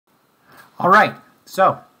All right,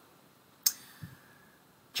 so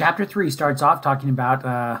Chapter 3 starts off talking about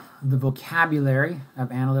the vocabulary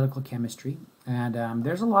of analytical chemistry. And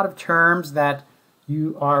there's a lot of terms that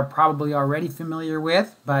you are probably already familiar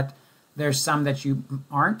with, but there's some that you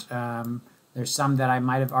aren't. There's some that I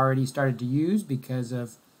might have already started to use because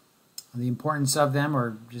of the importance of them,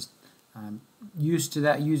 or just used to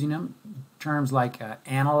that, using them. Terms like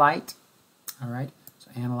analyte. All right, so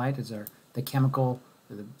analyte is the chemical,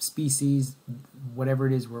 or the species, whatever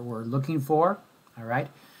it is we're looking for. All right,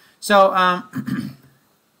 so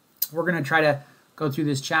we're going to try to go through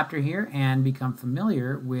this chapter here and become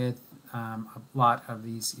familiar with a lot of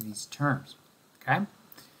these terms. Okay.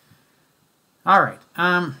 All right.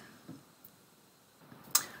 An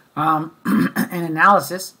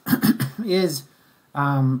analysis is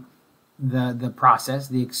the process,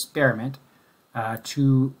 the experiment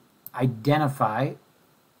to identify,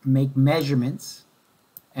 make measurements,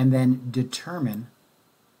 and then determine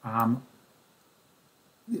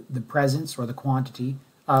the presence or the quantity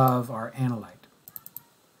of our analyte.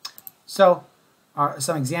 So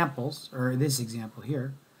some examples, or this example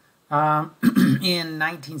here. In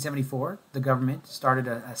 1974, the government started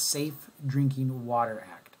a Safe Drinking Water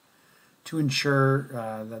Act to ensure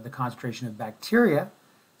that the concentration of bacteria,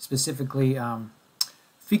 specifically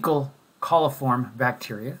fecal coliform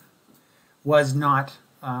bacteria, was not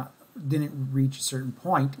didn't reach a certain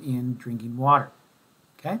point in drinking water.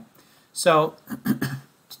 Okay, so an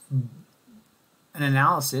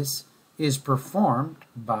analysis is performed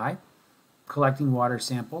by collecting water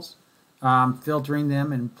samples, filtering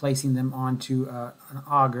them and placing them onto an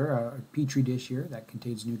agar, a petri dish here that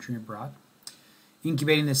contains nutrient broth,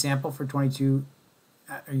 incubating the sample for 20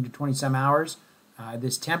 some hours at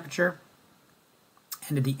this temperature,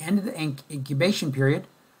 and at the end of the incubation period,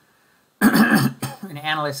 an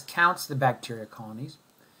analyst counts the bacteria colonies,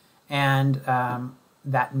 and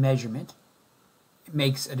that measurement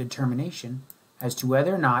makes a determination as to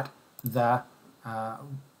whether or not there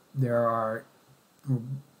are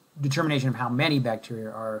determination of how many bacteria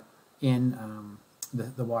are in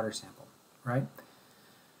the water sample, right?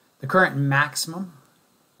 The current maximum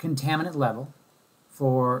contaminant level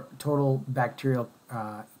for total bacterial,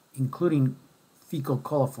 including fecal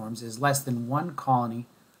coliforms, is less than 1 colony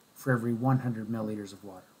for every 100 milliliters of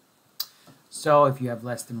water. So if you have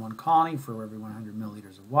less than 1 colony for every 100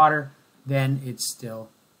 milliliters of water, then it's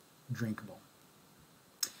still drinkable.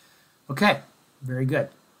 Okay, very good.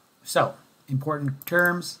 So, important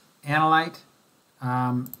terms, analyte.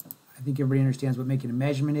 I think everybody understands what making a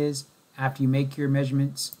measurement is. After you make your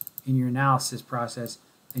measurements in your analysis process,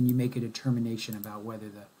 then you make a determination about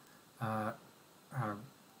whether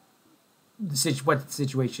what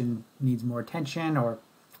situation needs more attention, or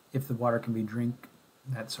if the water can be drink,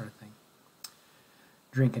 that sort of thing.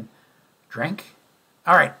 Drink.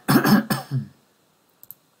 All right.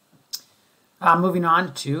 Moving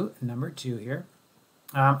on to number 2 here.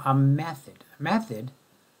 A method. A method,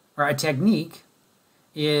 or a technique,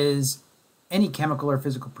 is any chemical or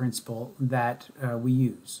physical principle that we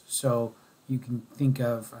use. So you can think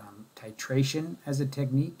of titration as a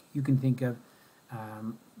technique. You can think of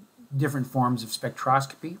different forms of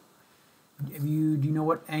spectroscopy. Do you know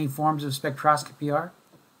what any forms of spectroscopy are?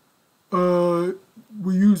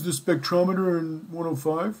 We use the spectrometer in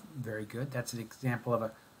 105. Very good. That's an example of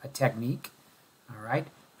a technique. All right.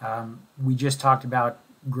 We just talked about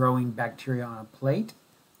growing bacteria on a plate.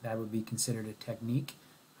 That would be considered a technique.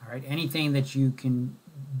 All right. Anything that you can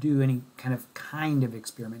do, any kind of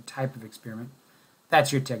experiment, type of experiment,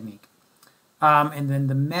 that's your technique. And then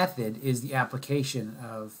the method is the application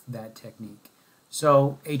of that technique.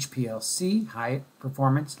 So HPLC, high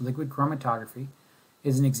performance liquid chromatography,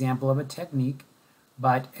 is an example of a technique,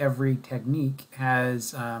 but every technique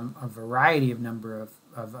has a variety of number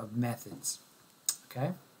of methods.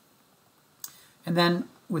 Okay? And then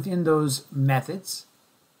within those methods,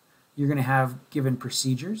 you're going to have given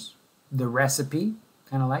procedures, the recipe,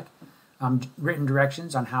 kind of like, written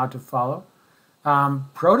directions on how to follow.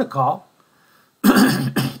 Protocol,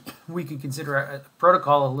 we could consider a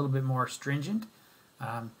protocol a little bit more stringent,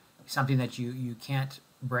 something that you can't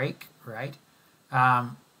break, right?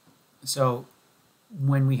 So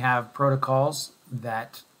when we have protocols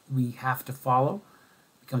that we have to follow,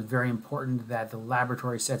 it becomes very important that the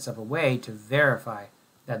laboratory sets up a way to verify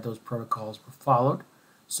that those protocols were followed,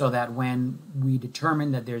 so that when we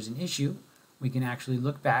determine that there's an issue, we can actually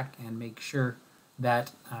look back and make sure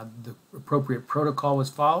that the appropriate protocol was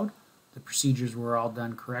followed, the procedures were all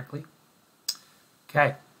done correctly.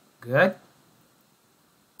 Okay, good.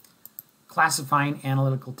 Classifying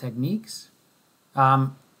analytical techniques.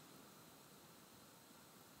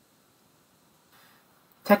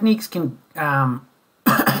 Techniques can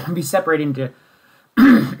be separated into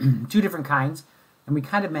two different kinds, and we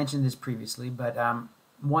kind of mentioned this previously, but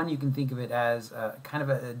one, you can think of it as kind of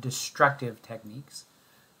a destructive techniques.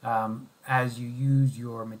 As you use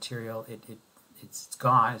your material, it's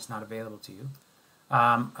gone, it's not available to you.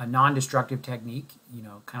 A non-destructive technique, you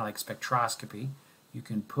know, kind of like spectroscopy, you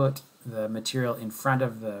can put the material in front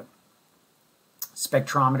of the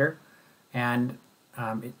spectrometer, and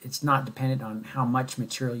it's not dependent on how much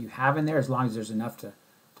material you have in there, as long as there's enough to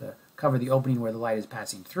cover the opening where the light is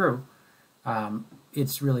passing through.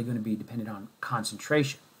 It's really going to be dependent on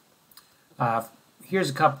concentration. Here's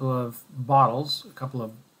a couple of bottles, a couple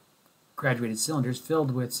of graduated cylinders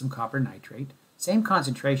filled with some copper nitrate, same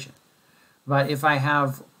concentration. But if I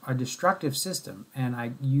have a destructive system and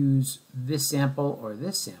I use this sample or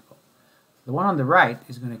this sample, the one on the right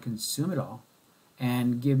is going to consume it all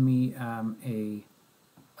and give me a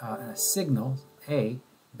signal, A,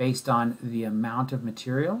 based on the amount of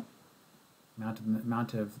material,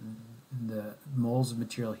 amount of the moles of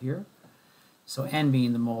material here. So N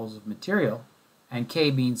being the moles of material, and K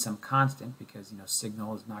being some constant, because, you know,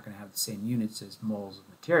 signal is not going to have the same units as moles of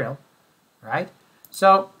material, right?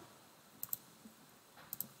 So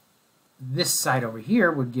this side over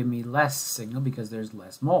here would give me less signal because there's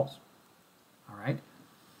less moles, all right?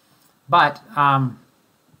 But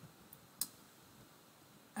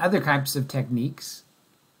other types of techniques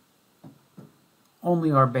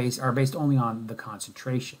are based only on the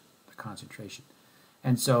concentration.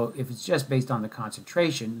 And so if it's just based on the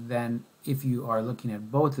concentration, then if you are looking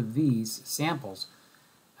at both of these samples,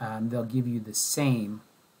 they'll give you the same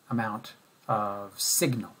amount of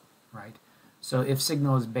signal, right? So if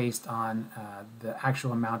signal is based on the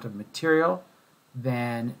actual amount of material,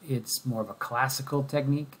 then it's more of a classical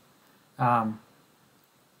technique.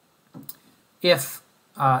 If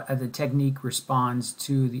the technique responds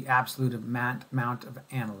to the absolute amount of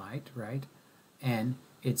analyte, right, and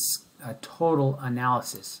it's a total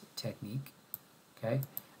analysis technique, okay?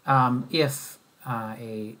 If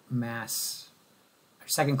a mass, or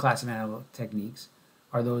second class of analytical techniques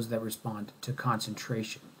are those that respond to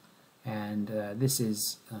concentration. And this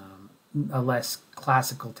is a less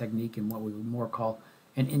classical technique and what we would more call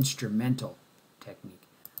an instrumental technique,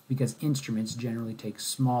 because instruments generally take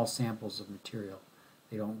small samples of material.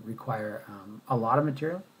 They don't require a lot of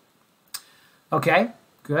material. Okay,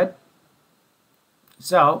 good.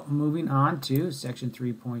 So moving on to section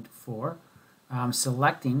 3.4,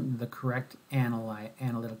 selecting the correct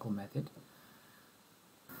analytical method.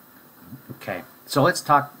 Okay, so let's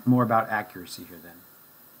talk more about accuracy here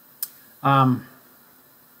then.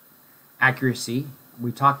 Accuracy,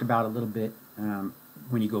 we talked about a little bit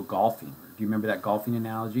when you go golfing. Do you remember that golfing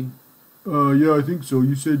analogy? Yeah, I think so.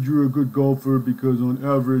 You said you were a good golfer because on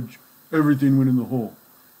average, everything went in the hole.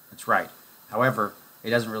 That's right. However, it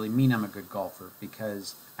doesn't really mean I'm a good golfer,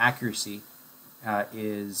 because accuracy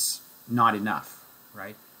is not enough,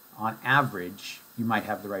 right? On average, you might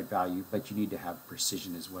have the right value, but you need to have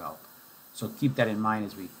precision as well. So keep that in mind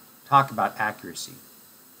as we talk about accuracy.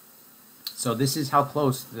 So this is how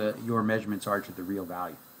close your measurements are to the real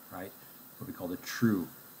value, right? What we call the true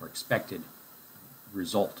or expected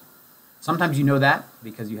result. Sometimes you know that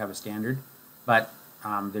because you have a standard, but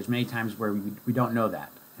there's many times where we don't know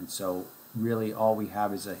that. And so really all we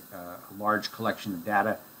have is a large collection of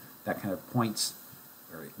data that kind of points,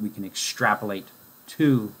 or we can extrapolate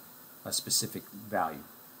to a specific value.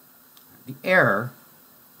 The error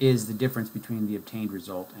is the difference between the obtained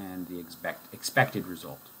result and the expected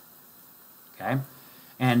result. Okay?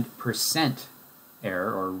 And percent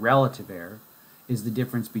error, or relative error, is the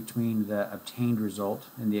difference between the obtained result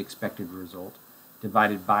and the expected result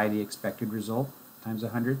divided by the expected result times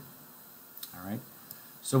 100. All right?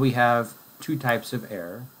 So we have two types of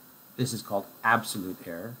error. This is called absolute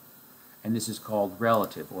error, and this is called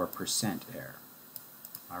relative or percent error.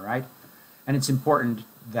 All right? And it's important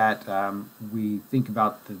that we think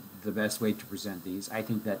about the best way to present these. I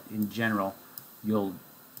think that in general, you'll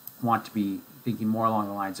want to be thinking more along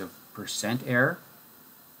the lines of percent error.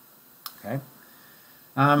 Okay?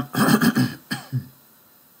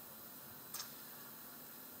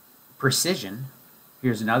 Precision,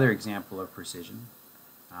 here's another example of precision.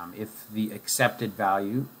 If the accepted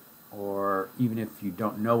value, or even if you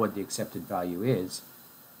don't know what the accepted value is,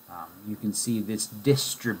 you can see this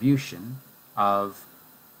distribution of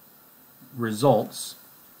results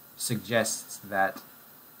suggests that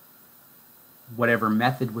whatever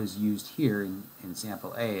method was used here in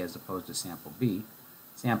sample A as opposed to sample B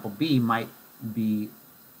might be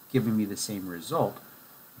giving me the same result,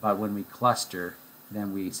 but when we cluster,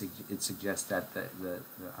 then it suggests that the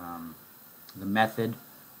method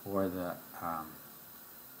or the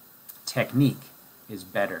technique is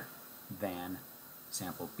better than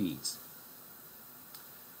sample B's.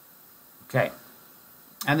 Okay,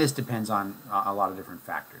 and this depends on a lot of different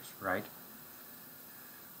factors, right?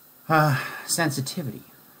 Sensitivity.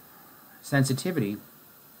 Sensitivity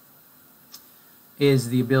is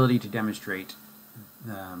the ability to demonstrate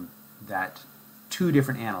that two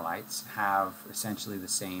different analytes have essentially the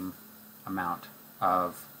same amount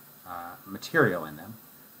of material in them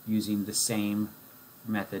using the same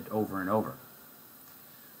method over and over.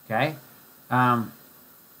 Okay? Now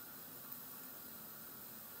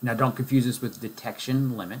don't confuse this with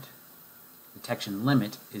detection limit. Detection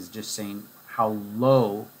limit is just saying how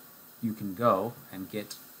low you can go and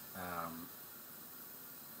get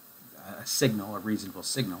a signal, a reasonable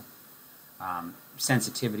signal.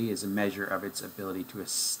 Sensitivity is a measure of its ability to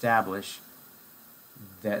establish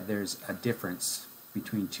that there's a difference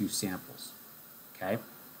between two samples. Okay?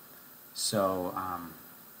 So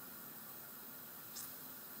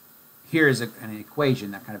here is an equation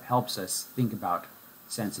that kind of helps us think about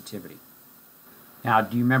sensitivity. Now,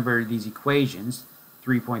 do you remember these equations,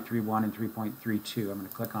 3.31 and 3.32? I'm going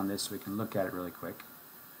to click on this so we can look at it really quick.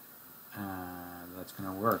 That's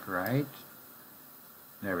going to work, right?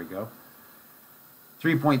 There we go.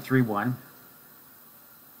 3.31,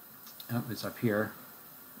 oh, it's up here.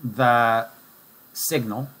 The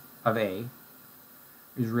signal of A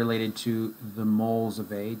is related to the moles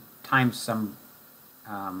of A times some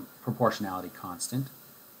proportionality constant,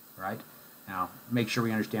 right? Now, make sure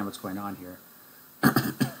we understand what's going on here.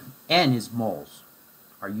 N is moles,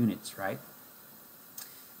 are units, right?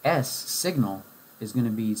 S, signal, is going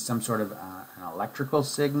to be some sort of an electrical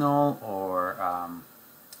signal or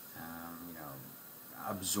you know,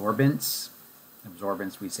 absorbance.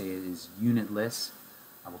 Absorbance, we say, is unitless.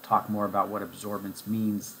 I will talk more about what absorbance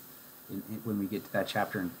means when we get to that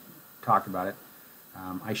chapter and talk about it.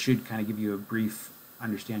 I should kind of give you a brief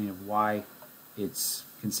understanding of why it's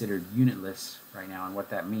considered unitless right now and what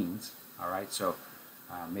that means. All right, so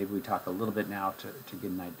maybe we talk a little bit now to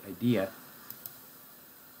get an idea.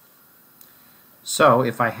 So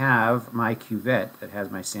if I have my cuvette that has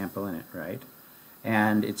my sample in it, right,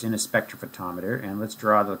 and it's in a spectrophotometer, and let's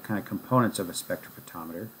draw the kind of components of a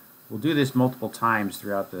spectrophotometer. We'll do this multiple times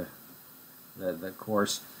throughout the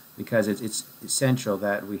course because it's essential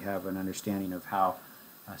that we have an understanding of how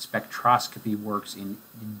spectroscopy works in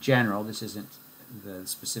general. This isn't the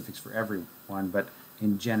specifics for everyone, but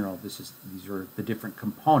in general, these are the different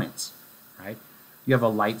components, right? You have a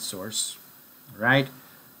light source, right?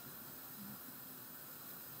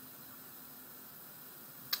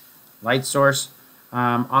 Light source.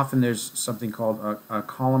 Often there's something called a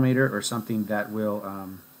collimator or something that will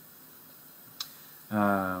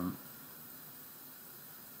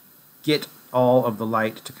get all of the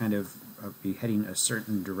light to kind of be heading a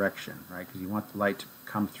certain direction, right? Because you want the light to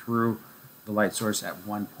come through the light source at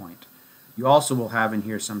one point. You also will have in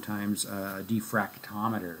here sometimes a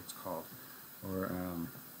diffractometer, it's called, or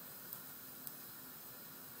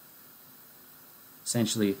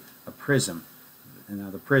essentially a prism. And now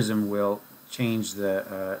the prism will change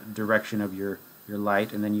the direction of your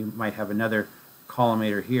light, and then you might have another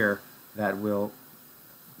collimator here that will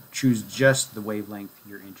choose just the wavelength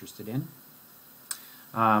you're interested in.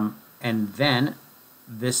 And then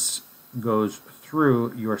this goes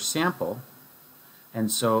through your sample,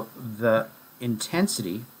 and so the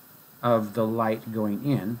intensity of the light going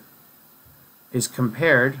in is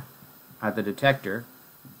compared at the detector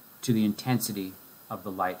to the intensity of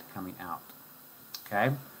the light coming out.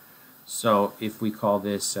 Okay? So if we call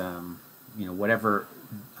this, you know, whatever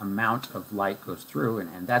amount of light goes through,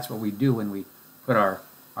 and that's what we do when we put our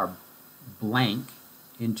blank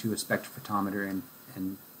into a spectrophotometer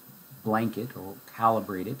and blank it or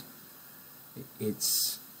calibrate it,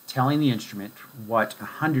 it's telling the instrument what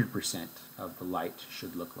 100% of the light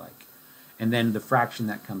should look like. And then the fraction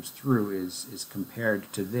that comes through is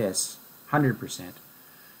compared to this 100%,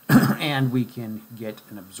 and we can get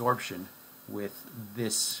an absorption with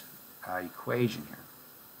this equation here.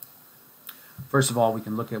 First of all, we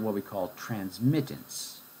can look at what we call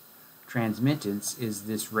transmittance. Transmittance is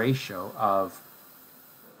this ratio of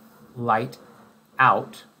light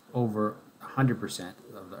out over 100%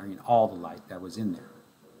 of all the light that was in there.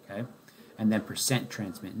 Okay, and then percent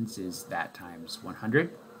transmittance is that times 100.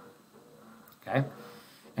 Okay,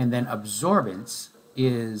 and then absorbance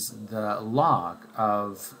is the log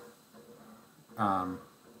of the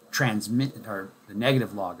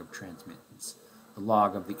negative log of transmittance, the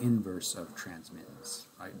log of the inverse of transmittance,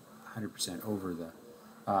 right? 100% over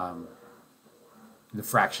the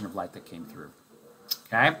fraction of light that came through.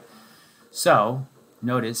 Okay, so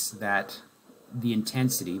notice that the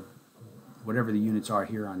intensity, whatever the units are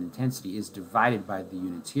here on intensity, is divided by the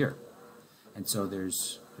units here. And so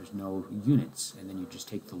there's no units, and then you just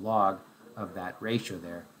take the log of that ratio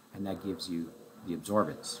there, and that gives you the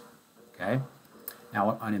absorbance. Okay?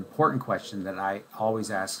 Now, an important question that I always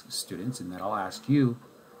ask students, and that I'll ask you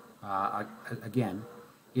again,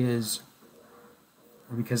 is,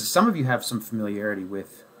 because some of you have some familiarity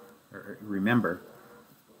with, or remember,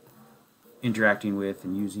 interacting with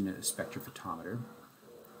and using a spectrophotometer.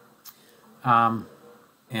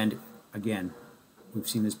 And again, we've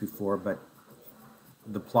seen this before, but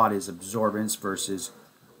the plot is absorbance versus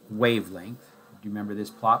wavelength. Do you remember this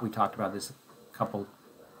plot? We talked about this a couple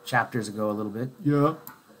chapters ago a little bit. Yeah.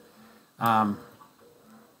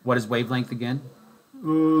 What is wavelength again?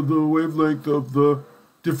 The wavelength of the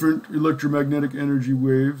different electromagnetic energy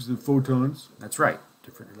waves, the photons. That's right.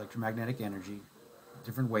 Different electromagnetic energy,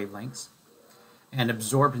 different wavelengths. And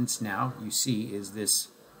absorbance now, you see, is this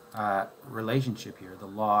relationship here, the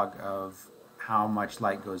log of how much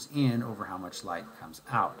light goes in over how much light comes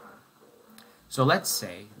out. So let's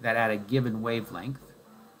say that at a given wavelength,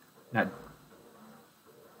 now,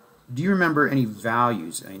 do you remember any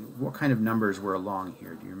values? I mean, what kind of numbers were along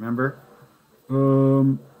here? Do you remember?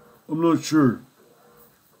 I'm not sure.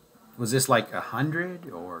 Was this like 100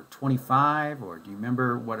 or 25, or do you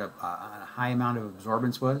remember what a high amount of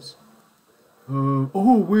absorbance was?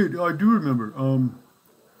 Oh, wait, I do remember.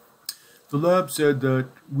 The lab said that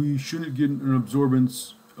we shouldn't get an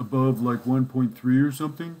absorbance above like 1.3 or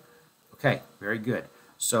something. Okay, very good.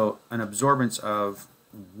 So an absorbance of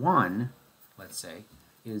 1, let's say,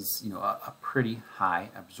 is, you know, a pretty high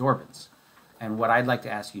absorbance. And what I'd like to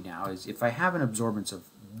ask you now is, if I have an absorbance of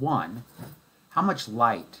 1, how much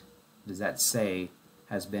light does that say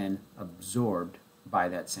has been absorbed by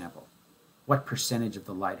that sample? What percentage of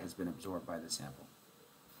the light has been absorbed by the sample?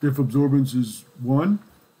 If absorbance is 1?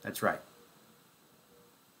 That's right.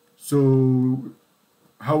 So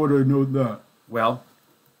how would I know that? Well,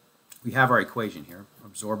 we have our equation here.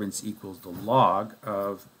 Absorbance equals the log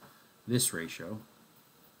of this ratio,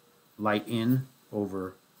 light in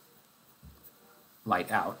over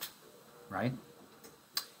light out, right?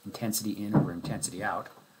 Intensity in over intensity out.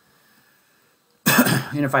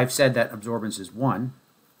 And if I've said that absorbance is 1,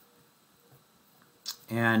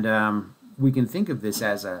 and we can think of this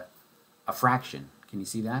as a fraction. Can you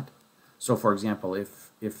see that? So, for example,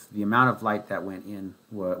 if the amount of light that went in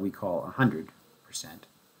what we call 100%,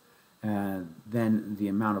 then the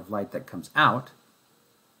amount of light that comes out,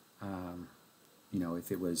 you know,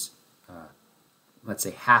 if it was, let's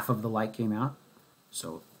say half of the light came out,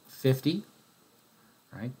 so 50,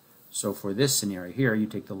 right? So for this scenario here, you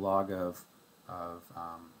take the log of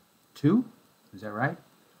 2, is that right?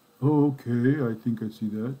 Okay, I think I see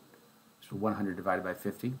that. So 100 divided by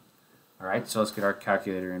 50. All right, so let's get our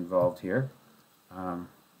calculator involved here. I'm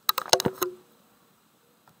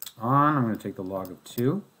going to take the log of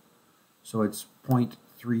 2. So it's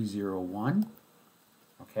 0.301.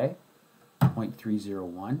 Okay,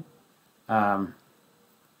 0.301.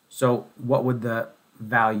 So what would the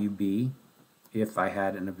value be if I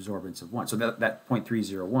had an absorbance of 1? So that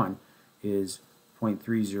 0.301 is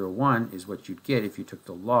 0.301 is what you'd get if you took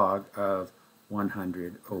the log of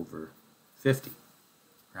 100 over 50,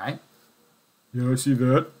 right? Yeah, I see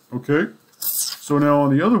that. Okay. So now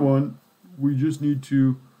on the other one, we just need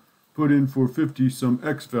to put in for 50 some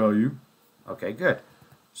x value. Okay, good.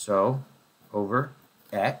 So over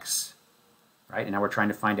x, right? And now we're trying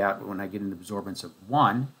to find out, when I get an absorbance of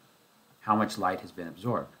 1, how much light has been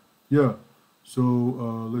absorbed. Yeah. So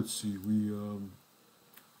let's see.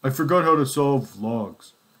 I forgot how to solve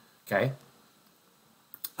logs. Okay.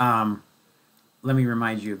 Let me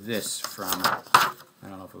remind you of this from, I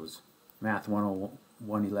don't know if it was Math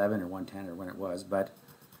 111 or 110 or when it was, but,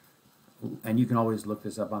 and you can always look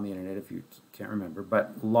this up on the internet if you can't remember,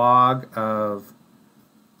 but log of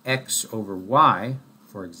x over y,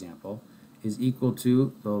 for example, is equal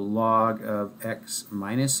to the log of x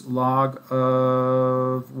minus log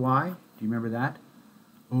of y. Do you remember that?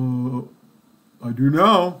 I do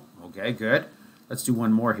now. Okay, good. Let's do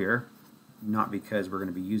one more here. Not because we're going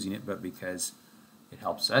to be using it, but because it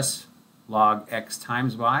helps us. Log x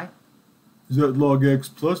times y. Is that log x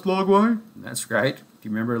plus log y? That's right. Do you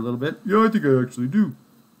remember a little bit? Yeah, I think I actually do.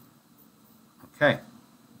 Okay,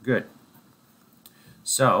 good.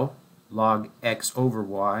 So, log x over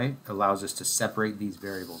y allows us to separate these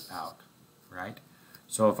variables out, right?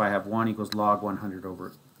 So if I have 1 equals log 100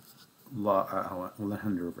 over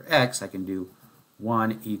 100 over x, I can do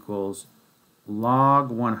 1 equals log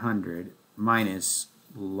 100 minus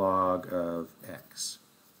log of x.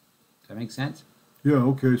 Does that make sense? Yeah,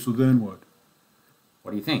 okay, so then what?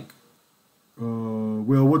 What do you think?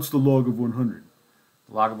 Well, what's the log of 100?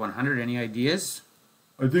 Log of 100, any ideas?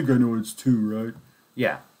 I think I know it's 2, right?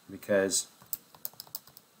 Yeah, because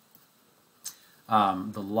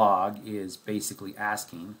the log is basically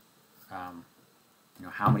asking,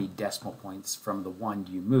 how many decimal points from the 1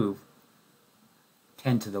 do you move?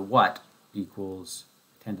 10 to the what equals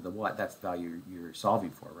 10 to the what? That's the value you're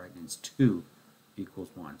solving for, right? And it's 2 equals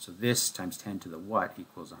 1. So this times 10 to the what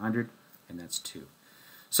equals 100, and that's 2.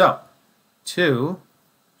 So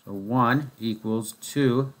 1 equals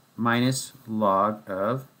 2 minus log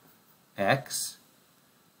of x.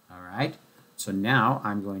 All right. So now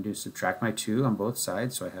I'm going to subtract my 2 on both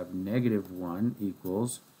sides. So I have negative 1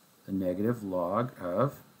 equals the negative log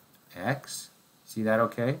of x. See that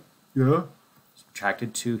okay? Yeah.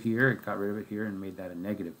 Subtracted 2 here, it got rid of it here and made that a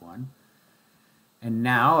negative 1. And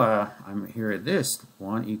now I'm here at this.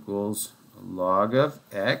 1 equals log of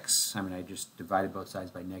x. I just divided both sides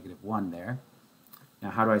by negative 1 there. Now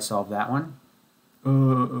how do I solve that one?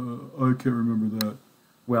 I can't remember that.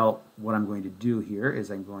 Well, what I'm going to do here is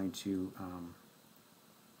I'm going to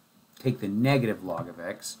take the negative log of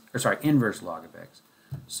x, inverse log of x.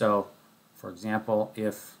 So, for example,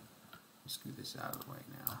 if, scoot this out of the way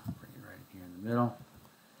now, bring it right here in the middle.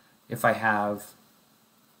 If I have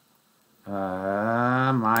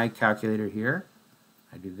my calculator here,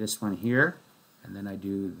 I do this one here, and then I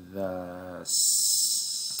do the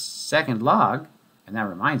second log, and that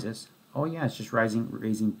reminds us, oh yeah, it's just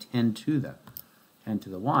raising 10 to the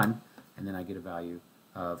 1, and then I get a value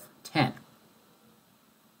of 10.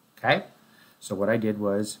 Okay? So what I did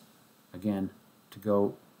was, again, to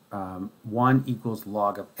go 1 equals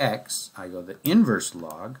log of x, I go the inverse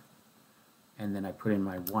log, and then I put in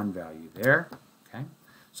my 1 value there. Okay?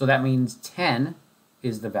 So that means 10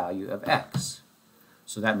 is the value of x.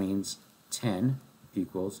 So that means 10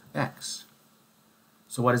 equals x.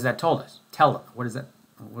 So what has that told us? Tell us. What is that?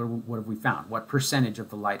 What have we found? What percentage of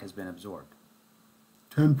the light has been absorbed?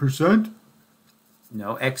 10%?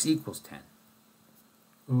 No, x equals 10.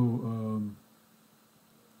 Oh,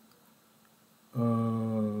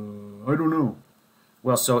 I don't know.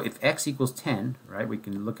 Well, so if x equals 10, right, we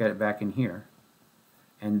can look at it back in here.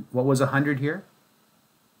 And what was 100 here?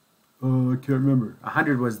 I can't remember.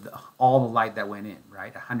 100 was all the light that went in,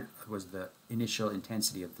 right? 100 was the initial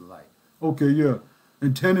intensity of the light. Okay, yeah.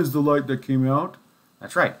 And 10 is the light that came out?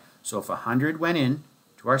 That's right. So if 100 went in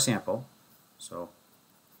to our sample, so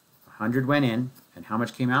 100 went in, and how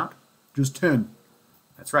much came out? Just 10.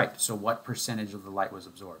 That's right. So what percentage of the light was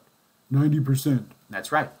absorbed? 90%.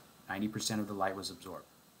 That's right. 90% of the light was absorbed.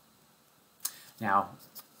 Now,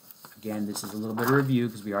 again, this is a little bit of review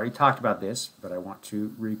because we already talked about this, but I want you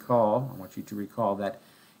to recall that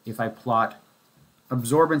if I plot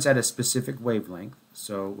absorbance at a specific wavelength,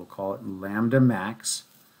 so we'll call it lambda max,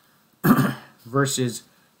 versus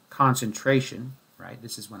concentration, right?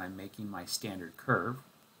 This is when I'm making my standard curve.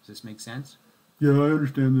 Does this make sense? Yeah, I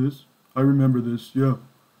understand this. I remember this, yeah.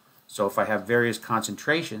 So if I have various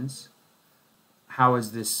concentrations, how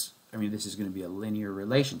is this? This is going to be a linear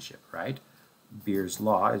relationship, right? Beer's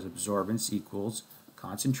law is absorbance equals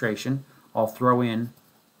concentration. I'll throw in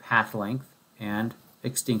path length and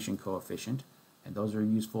extinction coefficient, and those are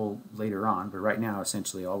useful later on, but right now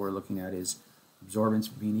essentially all we're looking at is absorbance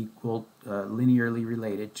being equal, linearly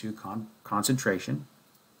related to concentration.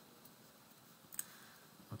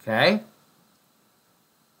 Okay?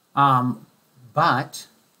 But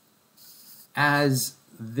as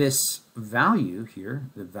this value here,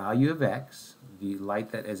 the value of x, the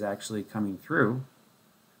light that is actually coming through,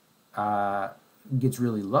 gets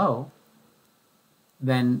really low,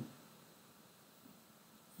 then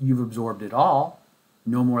you've absorbed it all.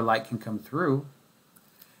 No more light can come through.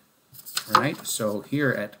 Right? So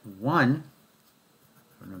here at 1,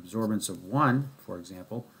 an absorbance of 1, for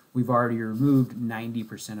example, we've already removed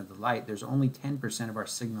 90% of the light. There's only 10% of our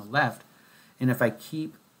signal left. And if I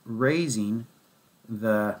keep raising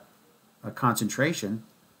the concentration,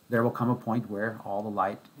 there will come a point where all the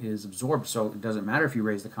light is absorbed. So it doesn't matter if you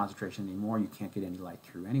raise the concentration anymore, you can't get any light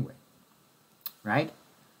through anyway. Right?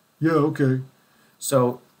 Yeah, okay.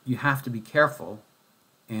 So you have to be careful,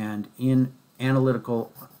 and in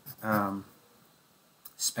analytical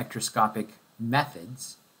spectroscopic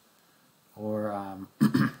methods or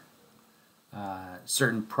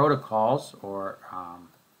certain protocols or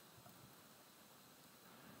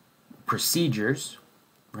procedures,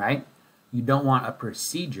 right? You don't want a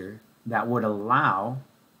procedure that would allow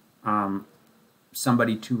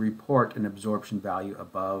somebody to report an absorption value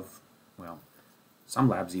above, well, some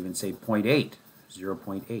labs even say 0.8,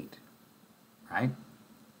 0.8, right?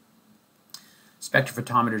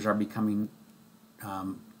 Spectrophotometers are becoming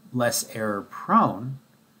less error prone,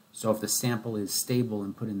 so if the sample is stable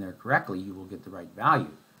and put in there correctly, you will get the right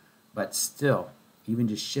value. But still, even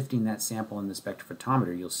just shifting that sample in the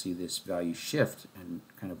spectrophotometer, you'll see this value shift and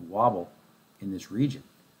kind of wobble in this region.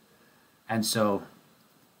 And so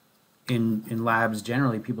in labs,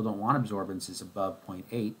 generally, people don't want absorbances above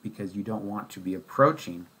 0.8 because you don't want to be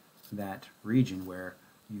approaching that region where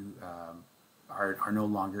you are no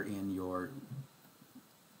longer in your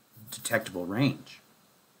detectable range.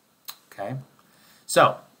 Okay,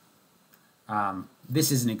 so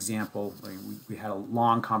this is an example. We had a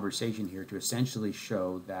long conversation here to essentially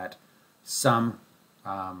show that some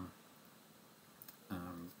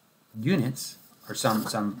units or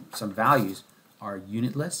some values are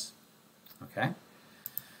unitless. Okay,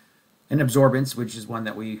 and absorbance, which is one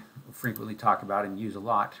that we frequently talk about and use a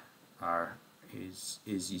lot, is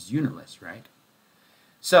unitless, right?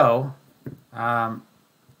 So,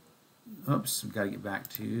 oops, we've got to get back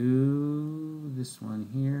to this one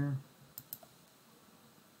here.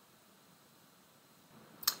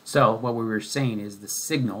 So what we were saying is the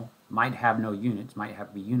signal might have no units, might have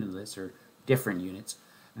to be unitless or different units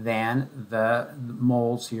than the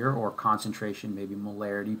moles here, or concentration, maybe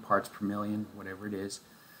molarity, parts per million, whatever it is.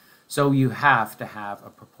 So you have to have a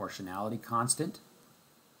proportionality constant,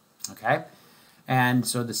 okay? And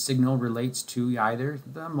so the signal relates to either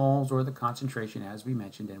the moles or the concentration, as we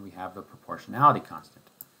mentioned, and we have the proportionality constant.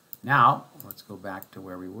 Now, let's go back to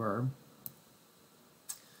where we were.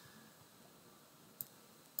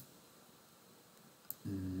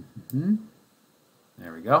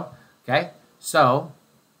 There we go. Okay, so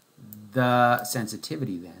the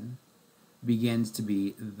sensitivity then begins to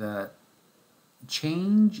be the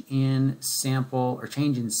change in sample or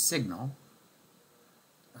change in signal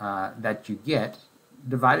that you get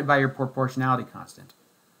divided by your proportionality constant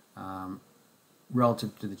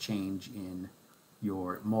relative to the change in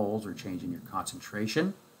your moles or change in your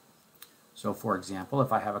concentration. So for example,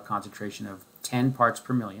 if I have a concentration of 10 parts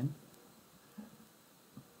per million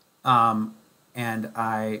and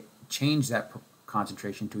I change that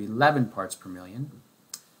concentration to 11 parts per million,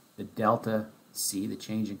 the delta C, the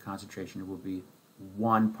change in concentration, will be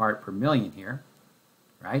 1 part per million here,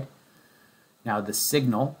 right? Now the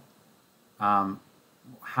signal,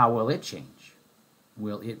 how will it change?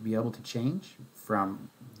 Will it be able to change from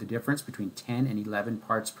the difference between 10 and 11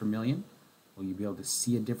 parts per million? Will you be able to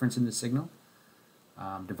see a difference in the signal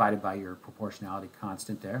divided by your proportionality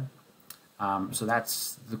constant there? So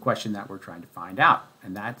that's the question that we're trying to find out,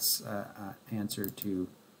 and that's an answer to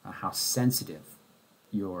how sensitive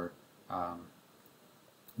your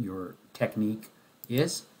technique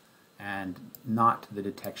is, and not the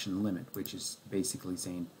detection limit, which is basically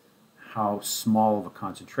saying how small of a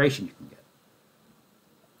concentration you can get.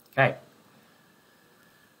 Okay.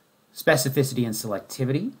 Specificity and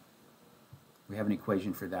selectivity. We have an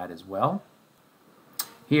equation for that as well.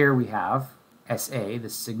 Here we have SA, the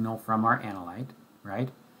signal from our analyte, right?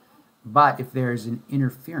 But if there's an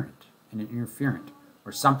interferent,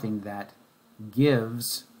 or something that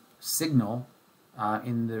gives signal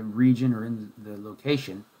in the region or in the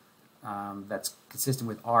location that's consistent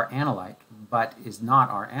with our analyte, but is not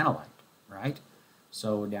our analyte, right?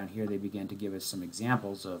 So down here they begin to give us some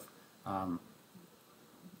examples of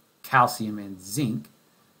calcium and zinc.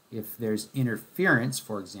 If there's interference,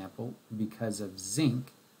 for example, because of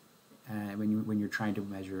zinc, when you're trying to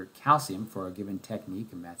measure calcium for a given technique,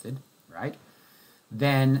 a method, right,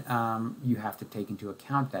 then you have to take into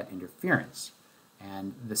account that interference.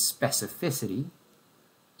 And the specificity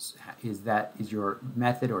is your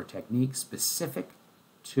method or technique specific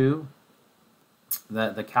to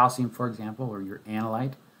the calcium, for example, or your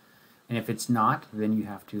analyte. And if it's not, then you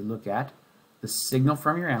have to look at the signal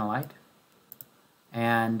from your analyte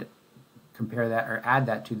and compare that or add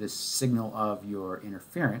that to the signal of your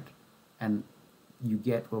interferent, and you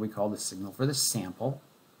get what we call the signal for the sample.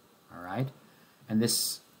 All right, and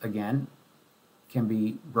this again can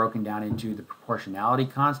be broken down into the proportionality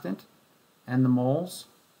constant and the moles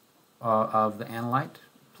of the analyte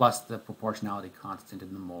plus the proportionality constant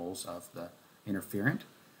in the moles of the interferent.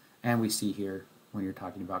 And we see here when you're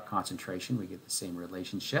talking about concentration, we get the same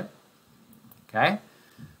relationship. Okay,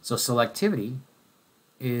 so selectivity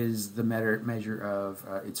is the measure of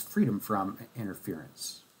its freedom from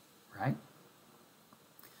interference, right?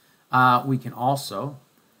 We can also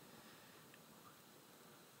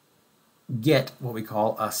get what we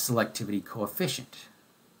call a selectivity coefficient,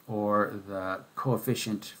 or the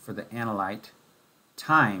coefficient for the analyte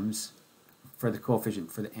times for the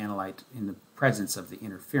coefficient for the analyte in the presence of the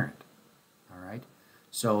interferent. All right,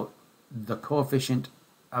 so the coefficient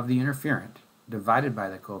of the interferent divided by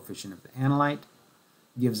the coefficient of the analyte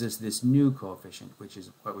gives us this new coefficient, which is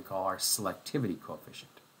what we call our selectivity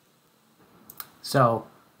coefficient. So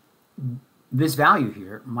this value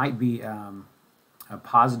here might be a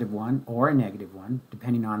positive one or a negative one,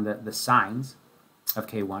 depending on the signs of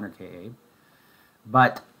K1 or Ka.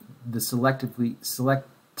 But the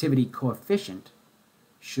selectivity coefficient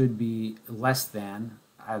should be less than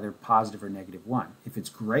either positive or negative 1. If it's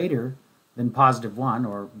greater than positive 1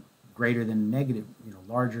 or greater than negative,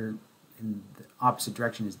 larger in the opposite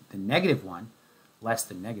direction is the negative 1, less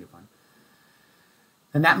than negative 1,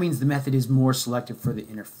 then that means the method is more selective for the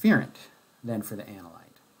interferent than for the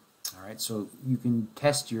analyte. All right, so you can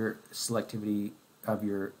test your selectivity of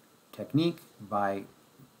your technique by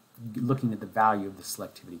looking at the value of the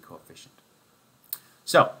selectivity coefficient.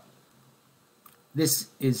 So this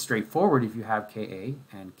is straightforward if you have Ka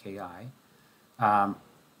and Ki,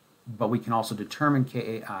 but we can also determine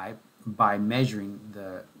Kai by measuring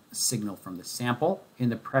the signal from the sample in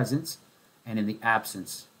the presence and in the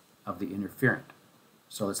absence of the interferent.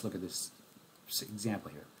 So let's look at this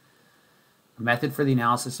example here. A method for the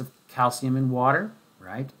analysis of calcium in water,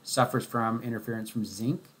 right, suffers from interference from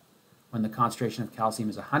zinc. When the concentration of calcium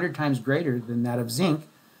is 100 times greater than that of zinc,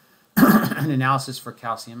 an analysis for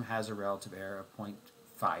calcium has a relative error of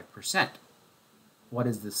 0.5%. What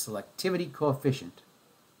is the selectivity coefficient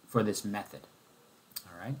for this method?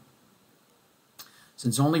 All right.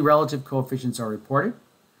 Since only relative coefficients are reported,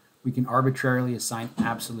 we can arbitrarily assign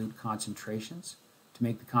absolute concentrations. To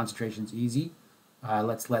make the concentrations easy,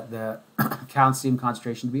 let's let the calcium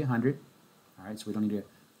concentration be 100. All right, so we don't need to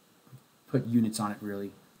put units on it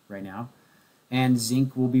really right now. And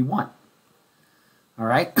zinc will be 1. All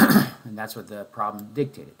right, and that's what the problem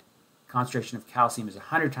dictated. Concentration of calcium is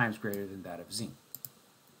 100 times greater than that of zinc.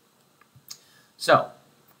 So,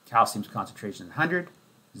 calcium's concentration is 100,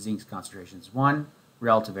 zinc's concentration is 1,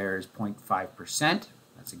 relative error is 0.5%.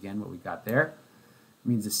 That's again what we got there. It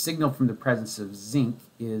means the signal from the presence of zinc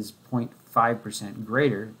is 0.5%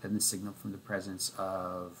 greater than the signal from the presence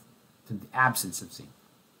of the absence of zinc.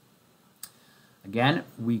 Again,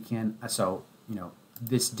 we can,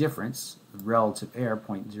 this difference, relative error,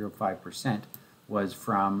 0.05%, was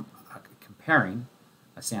from comparing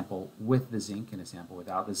a sample with the zinc and a sample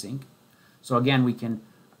without the zinc. So again, we can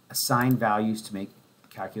assign values to make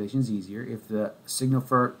calculations easier. If the signal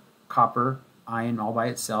for copper ion all by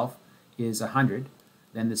itself is 100,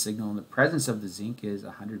 then the signal in the presence of the zinc is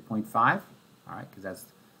 100.5, all right, because that's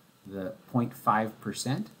the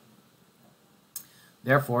 0.5%.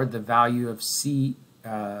 Therefore, the value of C,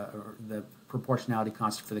 or the proportionality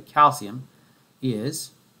constant for the calcium,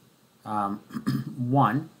 is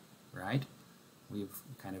 1, right? We've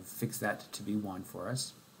kind of fixed that to be 1 for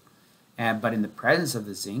us. But in the presence of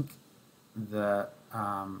the zinc, the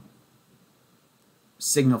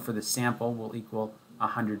signal for the sample will equal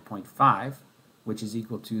 100.5, which is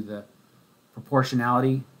equal to the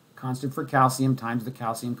proportionality constant for calcium times the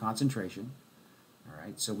calcium concentration. All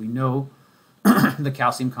right, so we know the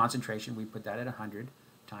calcium concentration, we put that at 100,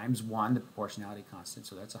 times 1, the proportionality constant,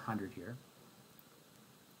 so that's 100 here.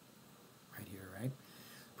 Right here, right?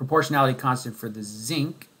 Proportionality constant for the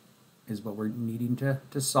zinc is what we're needing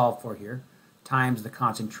to solve for here, times the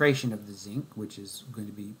concentration of the zinc, which is going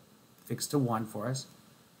to be fixed to 1 for us.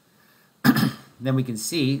 Then we can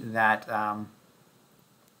see that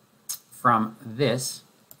from this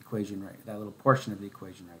equation, right, that little portion of the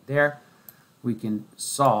equation right there, we can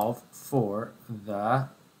solve for the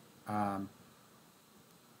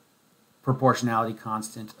proportionality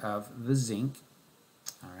constant of the zinc,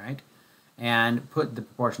 all right, and put the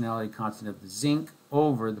proportionality constant of the zinc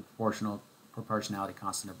over the proportionality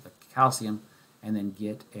constant of the calcium, and then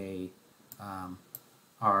get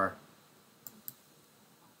our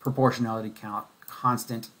proportionality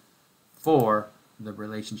constant for the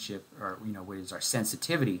relationship, or what is our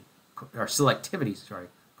sensitivity, or selectivity, sorry,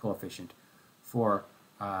 coefficient for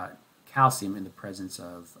calcium in the presence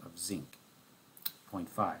of zinc,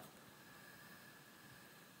 0.5.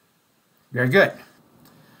 Very good.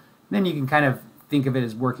 Then you can kind of think of it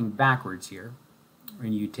as working backwards here.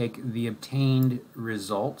 When you take the obtained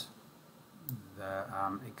result, the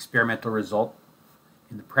experimental result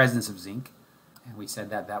in the presence of zinc, and we said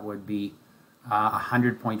that that would be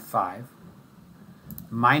 100.5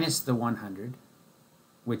 minus the 100,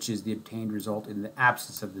 which is the obtained result in the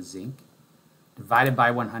absence of the zinc, divided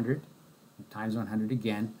by 100, times 100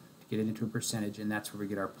 again to get it into a percentage, and that's where we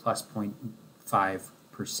get our plus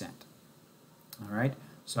 0.5%. All right,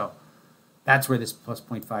 so that's where this plus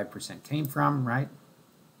 0.5% came from, right?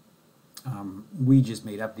 We just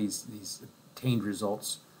made up these obtained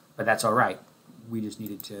results, but that's all right. We just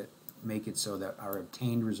needed to make it so that our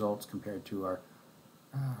obtained results compared to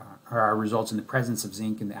our results in the presence of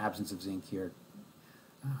zinc and the absence of zinc here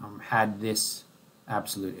had this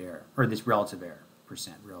absolute error, or this relative error,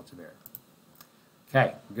 percent relative error.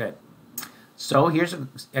 Okay, good. So here's an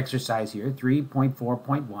exercise here,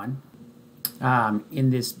 3.4.1. In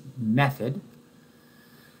this method,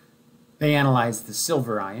 they analyze the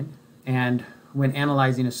silver ion, and when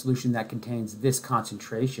analyzing a solution that contains this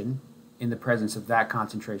concentration in the presence of that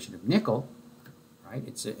concentration of nickel, right,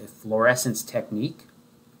 it's a fluorescence technique,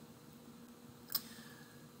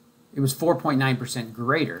 it was 4.9%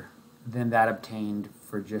 greater than that obtained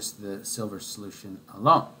for just the silver solution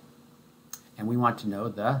alone. And we want to know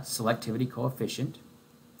the selectivity coefficient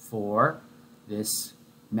for this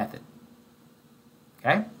method.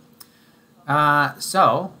 Okay?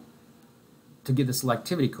 So, to get the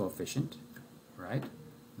selectivity coefficient, right,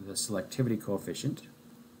 the selectivity coefficient,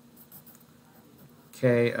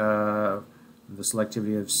 okay, the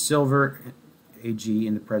selectivity of silver, Ag,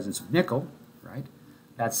 in the presence of nickel, right,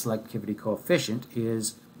 that selectivity coefficient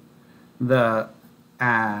is the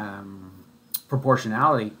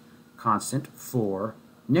proportionality constant for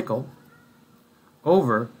nickel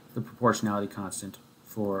over the proportionality constant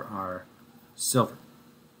for our silver,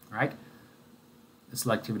 right? The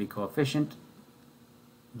selectivity coefficient,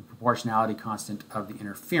 the proportionality constant of the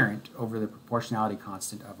interferent over the proportionality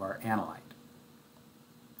constant of our analyte.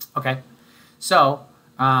 Okay, so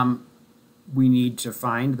we need to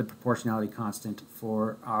find the proportionality constant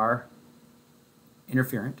for our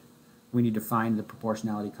interferent. We need to find the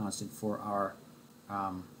proportionality constant for our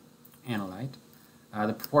analyte.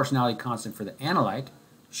 The proportionality constant for the analyte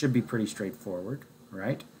should be pretty straightforward,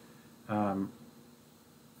 right?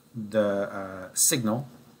 The signal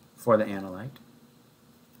for the analyte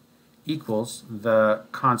equals the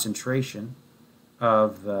concentration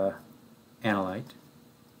of the analyte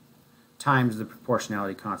times the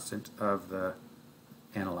proportionality constant of the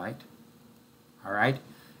analyte. All right?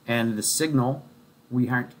 And the signal, we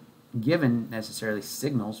aren't given necessarily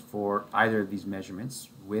signals for either of these measurements,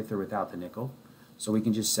 with or without the nickel, so we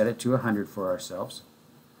can just set it to 100 for ourselves.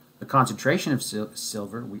 The concentration of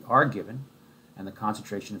silver we are given, and the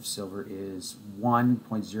concentration of silver is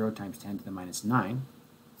 1.0 times 10 to the minus 9.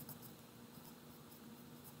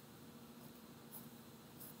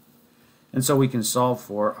 And so we can solve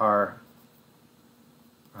for our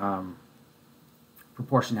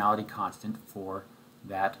proportionality constant for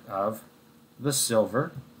that of the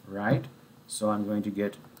silver, right? So I'm going to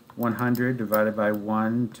get 100 divided by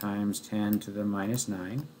 1 times 10 to the minus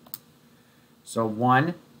 9. So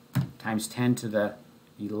 1 times 10 to the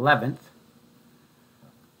 11th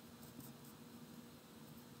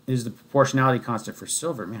is the proportionality constant for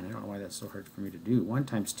silver. Man, I don't know why that's so hard for me to do. 1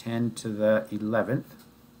 times 10 to the 11th.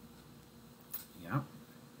 Yeah.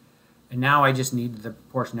 And now I just need the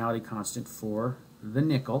proportionality constant for the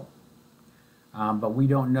nickel. But we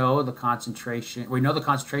don't know the concentration. We know the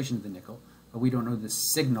concentration of the nickel, but we don't know the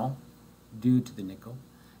signal due to the nickel,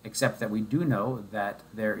 except that we do know that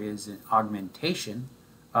there is an augmentation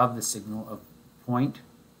of the signal of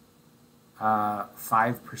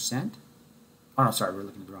 0.5%. Oh, no, sorry, we're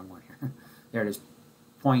looking at the wrong one here. There it is,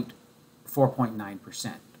 4.9%.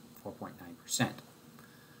 4.9%.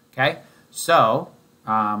 Okay, so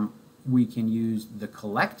we can use the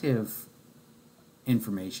collective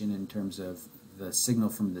information in terms of the signal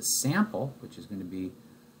from the sample, which is going to be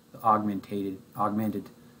the augmented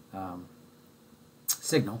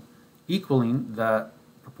signal, equaling the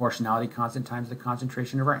proportionality constant times the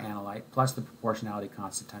concentration of our analyte plus the proportionality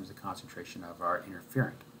constant times the concentration of our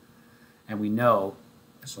interferent. And we know,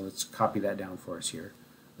 so let's copy that down for us here,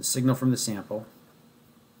 the signal from the sample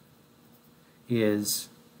is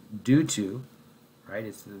due to, right,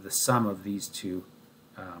 it's the sum of these two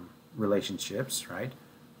relationships, right?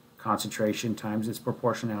 Concentration times its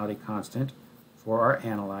proportionality constant for our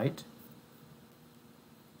analyte,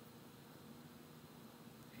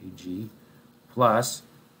 Ag, plus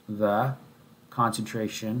the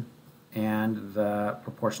concentration and the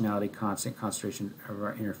proportionality constant, concentration of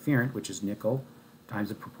our interferent, which is nickel, times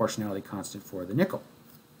the proportionality constant for the nickel.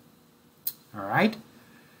 All right?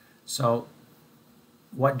 So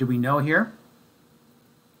what do we know here?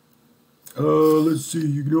 Let's see,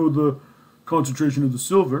 you know the concentration of the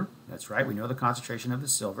silver. That's right, we know the concentration of the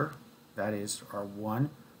silver. That is our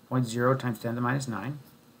 1.0 times 10 to the minus 9.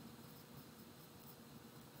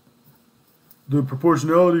 The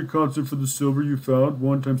proportionality constant for the silver you found,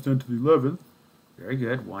 1 times 10 to the 11th. Very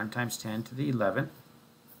good, 1 times 10 to the 11th.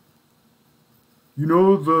 You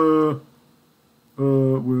know the,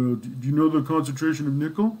 well, do you know the concentration of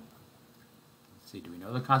nickel? Let's see, do we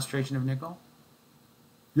know the concentration of nickel?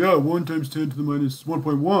 Yeah, 1 times 10 to the minus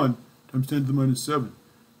 1.1 times 10 to the minus 7.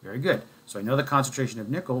 Very good. So I know the concentration of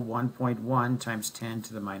nickel, 1.1 times 10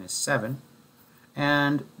 to the minus 7.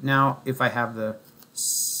 And now if I have the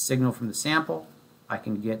signal from the sample, I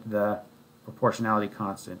can get the proportionality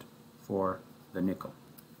constant for the nickel,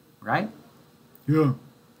 right? Yeah.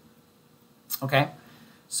 Okay.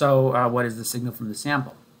 So what is the signal from the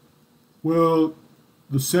sample? Well,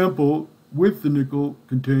 the sample with the nickel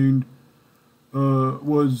contained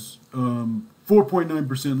was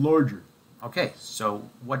 4.9% larger. Okay, so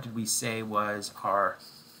what did we say was our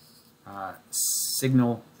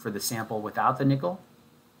signal for the sample without the nickel?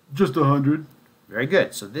 Just 100. Very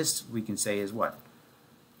good. So this we can say is what?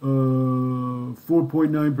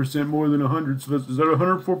 4.9% more than 100. So is that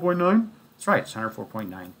 104.9? That's right, it's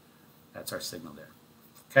 104.9. That's our signal there.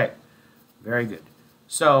 Okay, very good.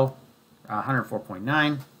 So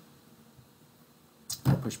 104.9.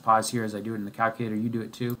 I'll push pause here as I do it in the calculator. You do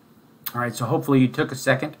it too. All right, so hopefully you took a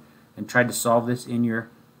second and tried to solve this in your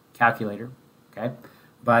calculator. Okay,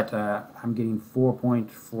 but I'm getting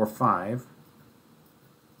 4.45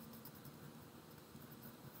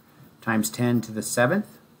 times 10 to the 7th.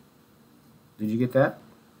 Did you get that?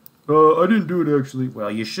 I didn't do it actually. Well,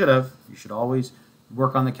 you should have. You should always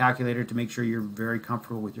work on the calculator to make sure you're very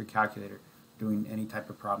comfortable with your calculator doing any type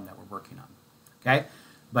of problem that we're working on. Okay?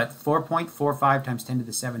 But 4.45 times 10 to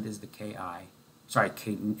the 7th is the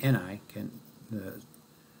the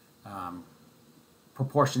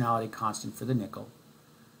proportionality constant for the nickel,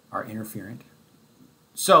 our interferent.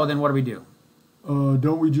 So then what do we do?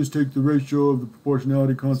 Don't we just take the ratio of the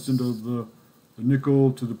proportionality constant of the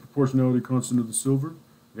nickel to the proportionality constant of the silver?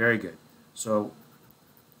 Very good. So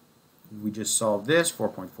we just solved this,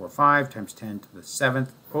 4.45 times 10 to the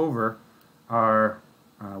 7th over our,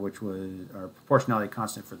 which was our proportionality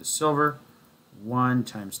constant for the silver, 1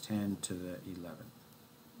 times 10 to the 11th.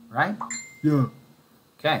 Right? Yeah.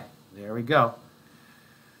 Okay, there we go.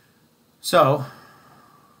 So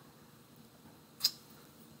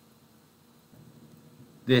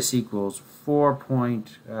this equals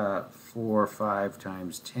 4.45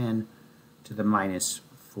 times 10 to the minus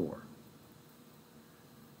 4.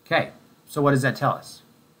 Okay, so what does that tell us?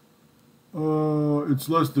 It's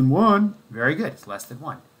less than 1. Very good, it's less than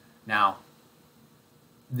 1. Now,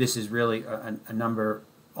 this is really a number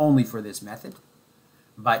only for this method,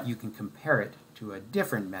 but you can compare it to a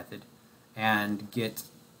different method and get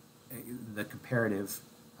the comparative,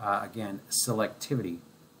 again, selectivity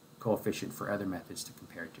coefficient for other methods to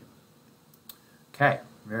compare it to. Okay,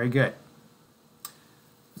 very good.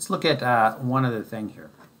 Let's look at one other thing here.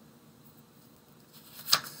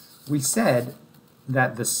 We said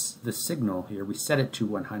that the signal here, we set it to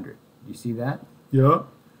 100. Do you see that? Yeah.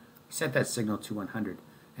 We set that signal to 100.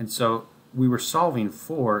 And so we were solving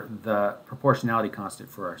for the proportionality constant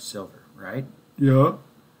for our silver, right? Yeah.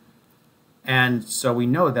 And so we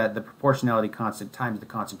know that the proportionality constant times the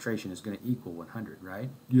concentration is going to equal 100, right?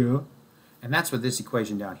 Yeah. And that's what this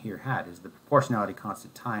equation down here had, is the proportionality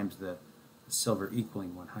constant times the silver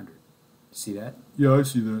equaling 100. See that? Yeah, I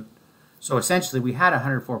see that. So essentially we had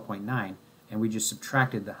 104.9 and we just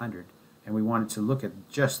subtracted the 100 and we wanted to look at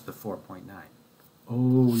just the 4.9.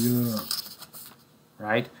 Oh, yeah.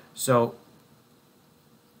 Right? So,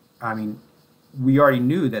 I mean, we already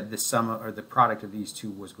knew that the sum or the product of these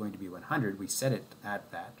two was going to be 100. We set it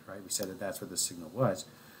at that, right? We said that that's what the signal was.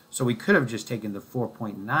 So we could have just taken the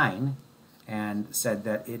 4.9 and said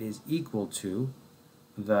that it is equal to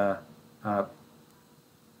the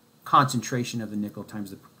concentration of the nickel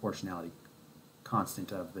times the proportionality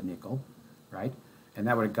constant of the nickel, right? And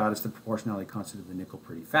that would have got us the proportionality constant of the nickel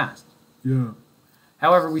pretty fast. Yeah.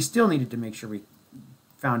 However, we still needed to make sure we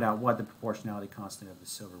found out what the proportionality constant of the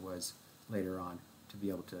silver was later on to be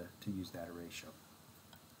able to use that ratio.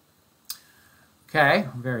 Okay,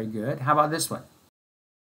 very good. How about this one?